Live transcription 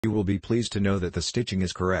You will be pleased to know that the stitching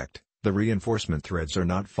is correct, the reinforcement threads are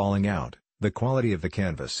not falling out, the quality of the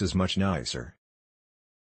canvas is much nicer.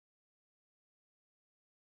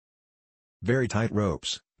 Very tight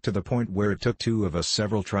ropes, to the point where it took two of us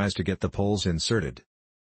several tries to get the poles inserted.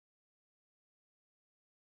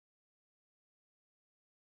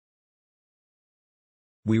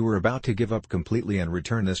 We were about to give up completely and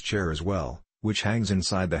return this chair as well, which hangs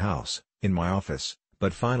inside the house, in my office,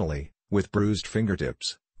 but finally, with bruised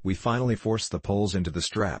fingertips, we finally forced the poles into the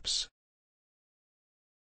straps.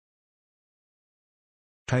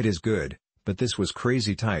 Tight is good, but this was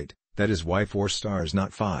crazy tight, that is why 4 stars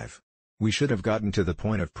not 5. We should have gotten to the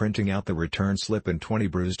point of printing out the return slip and 20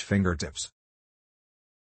 bruised fingertips.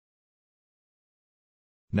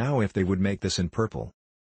 Now if they would make this in purple.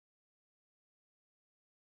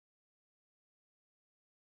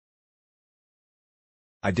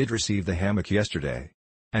 I did receive the hammock yesterday.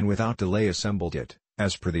 And without delay assembled it,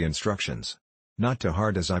 as per the instructions. Not too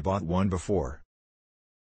hard as I bought one before.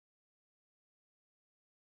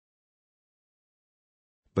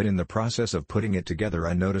 But in the process of putting it together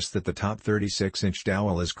I noticed that the top 36-inch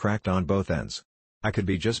dowel is cracked on both ends. I could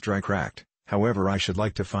be just dry cracked, however I should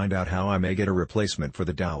like to find out how I may get a replacement for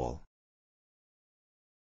the dowel.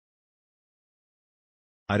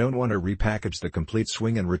 I don't want to repackage the complete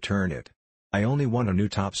swing and return it. I only want a new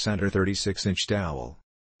top center 36-inch dowel.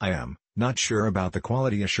 I am not sure about the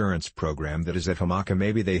quality assurance program that is at Hammaka.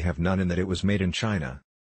 Maybe they have none and that it was made in China.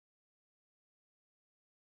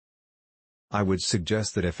 I would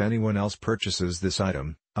suggest that if anyone else purchases this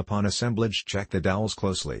item, upon assemblage check the dowels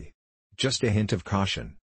closely. Just a hint of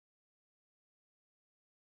caution.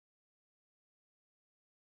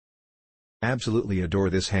 Absolutely adore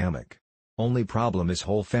this hammock. Only problem is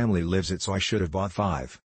whole family lives it, so I should have bought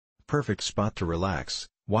 5. Perfect spot to relax,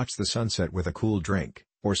 watch the sunset with a cool drink,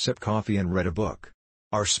 or sip coffee and read a book.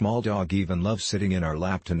 Our small dog even loves sitting in our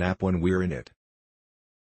lap to nap when we're in it.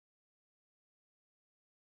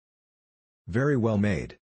 Very well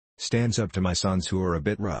made. Stands up to my sons who are a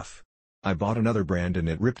bit rough. I bought another brand and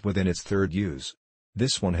it ripped within its 3rd use.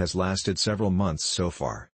 This one has lasted several months so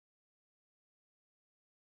far.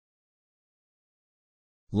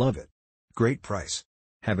 Love it. Great price.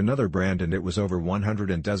 Have another brand and it was over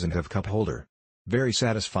 100 and doesn't have cup holder. Very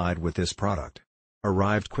satisfied with this product.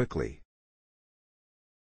 Arrived quickly.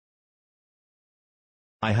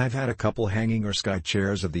 I have had a couple hanging or sky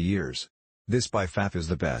chairs of the years. This by far is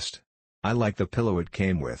the best. I like the pillow it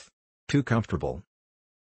came with. Too comfortable.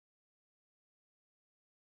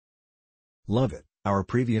 Love it. Our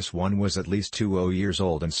previous one was at least 20 years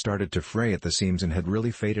old and started to fray at the seams and had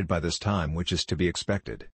really faded by this time, which is to be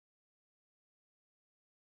expected.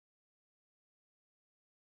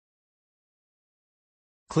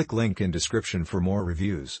 Click link in description for more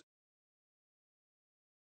reviews.